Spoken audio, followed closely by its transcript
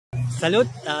Salute!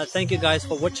 Thank you guys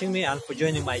for watching me and for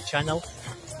joining my channel.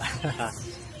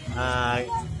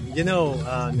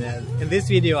 In this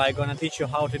video I'm gonna teach you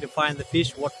how to define the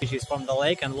fish, what fish is from the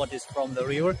lake and what is from the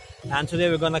river. And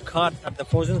today we're gonna cut at the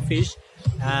frozen fish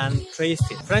and taste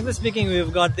it. Frankly speaking,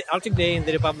 we've got the Arctic Day in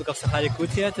the Republic of Sakha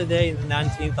Yakutia today, in the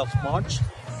 19th of March.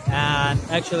 And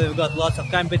actually we've got lots of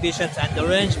competitions and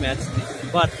arrangements,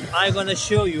 but I'm gonna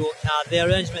show you the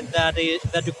arrangement that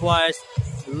requires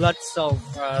lots of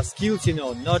skills,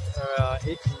 not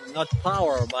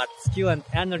power but skill and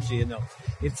energy.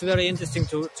 It's very interesting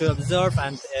to observe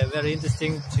and very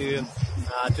interesting to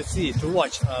see, to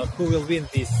watch who will win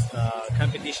this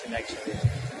competition. Actually,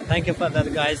 thank you for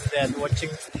that, guys, that watching,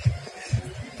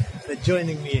 that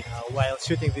joining me while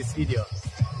shooting this video.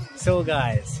 So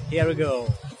guys, here we go.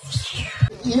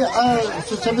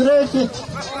 Собираете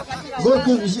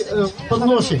горку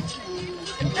подносить.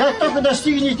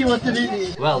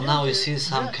 Well, now you see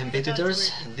some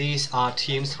competitors. These are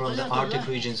teams from the Arctic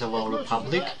regions of our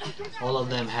republic. All of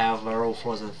them have raw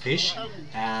frozen fish,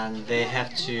 and they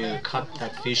have to cut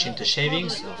that fish into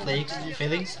shavings, flakes,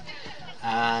 fillings,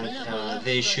 and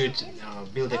they should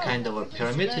build a kind of a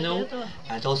pyramid,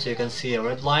 and also you can see a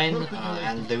red line,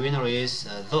 and the winner is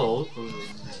those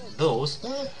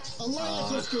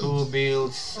who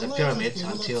builds a pyramid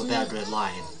until that red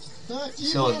line.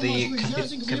 So the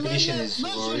competition is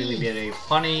really very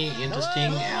funny,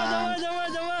 interesting and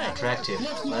attractive.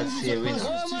 Let's see a winner.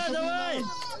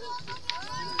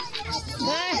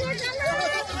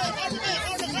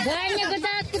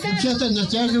 Девчата,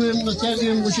 натягиваем,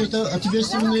 это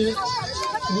ответственная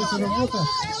работа.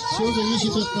 Все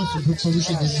зависит от нас.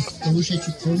 Повыше даже, повыше,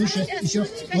 чуть повыше, еще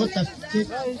вот так.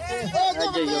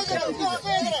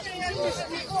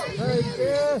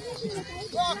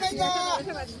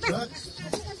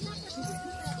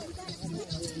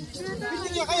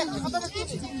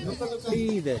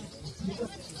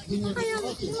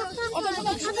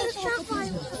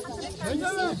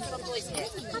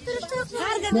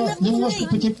 Немножко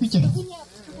потерпите.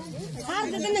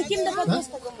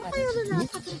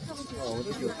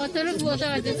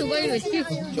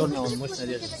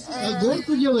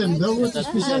 Горку делаем, да, вот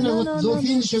специально вот до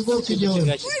финиша горку делаем.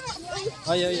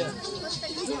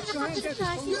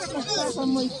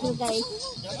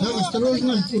 Да,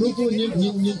 осторожно, руку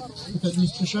не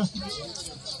спеша.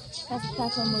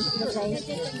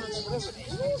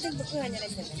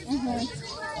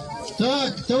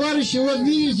 Так, товарищи, вот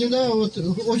видите, да, вот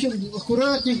очень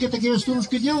аккуратненько такие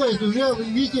стружки делают, уже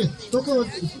видите, только вот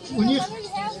у них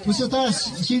высота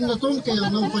сильно тонкая,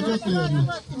 она упадет,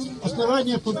 наверное.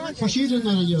 Основание пошире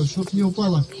надо делать, чтобы не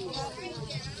упало.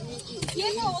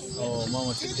 О,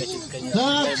 мама всегда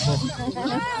конечно.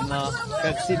 Так. Но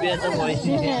как себе домой.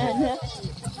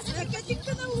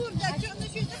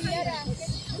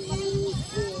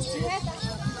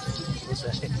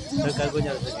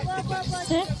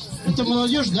 Это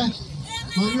молодежь, да?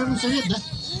 Молодежный совет, да?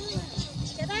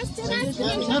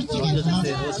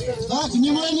 Так,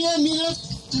 внимание, минут.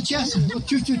 Сейчас, вот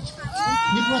чуть-чуть.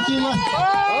 Не хватило.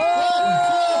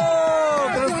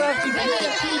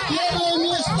 Первое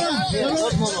место.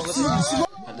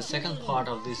 At the second part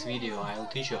of this video, I'll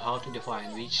teach you how to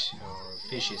define which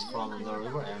fish is from the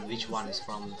river and which one is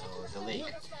from the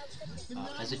lake.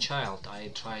 As a child, I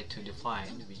tried to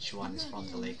define which one is from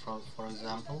the lake, for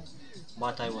example,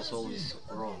 but I was always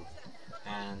wrong.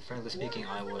 And frankly speaking,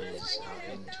 I was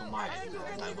in two minds,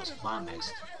 and I was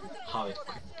flummoxed how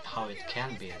it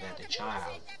can be that a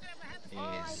child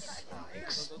is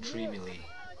extremely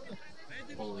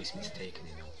always mistaken,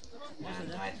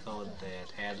 And I thought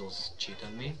that adults cheat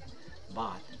on me,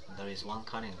 but there is one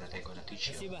cunning that I'm gonna teach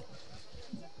you.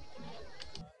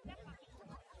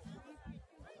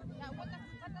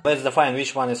 Let's define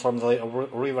which one is from the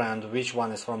river and which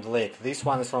one is from the lake. This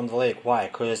one is from the lake. Why?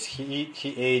 Because he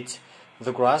ate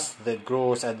the grass that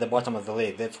grows at the bottom of the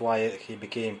lake. That's why he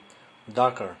became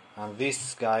darker. And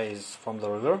this guy is from the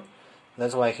river.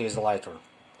 That's why he is lighter.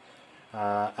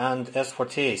 And as for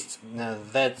taste,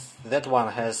 that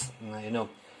one has,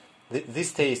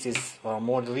 this taste is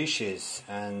more delicious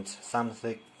and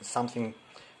something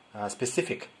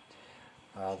specific.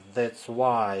 That's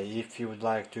why if you would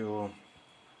like to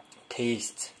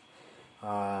taste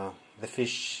the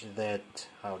fish that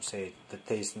I would say that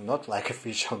tastes not like a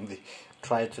fish only,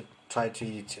 try to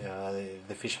eat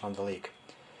the fish from the lake.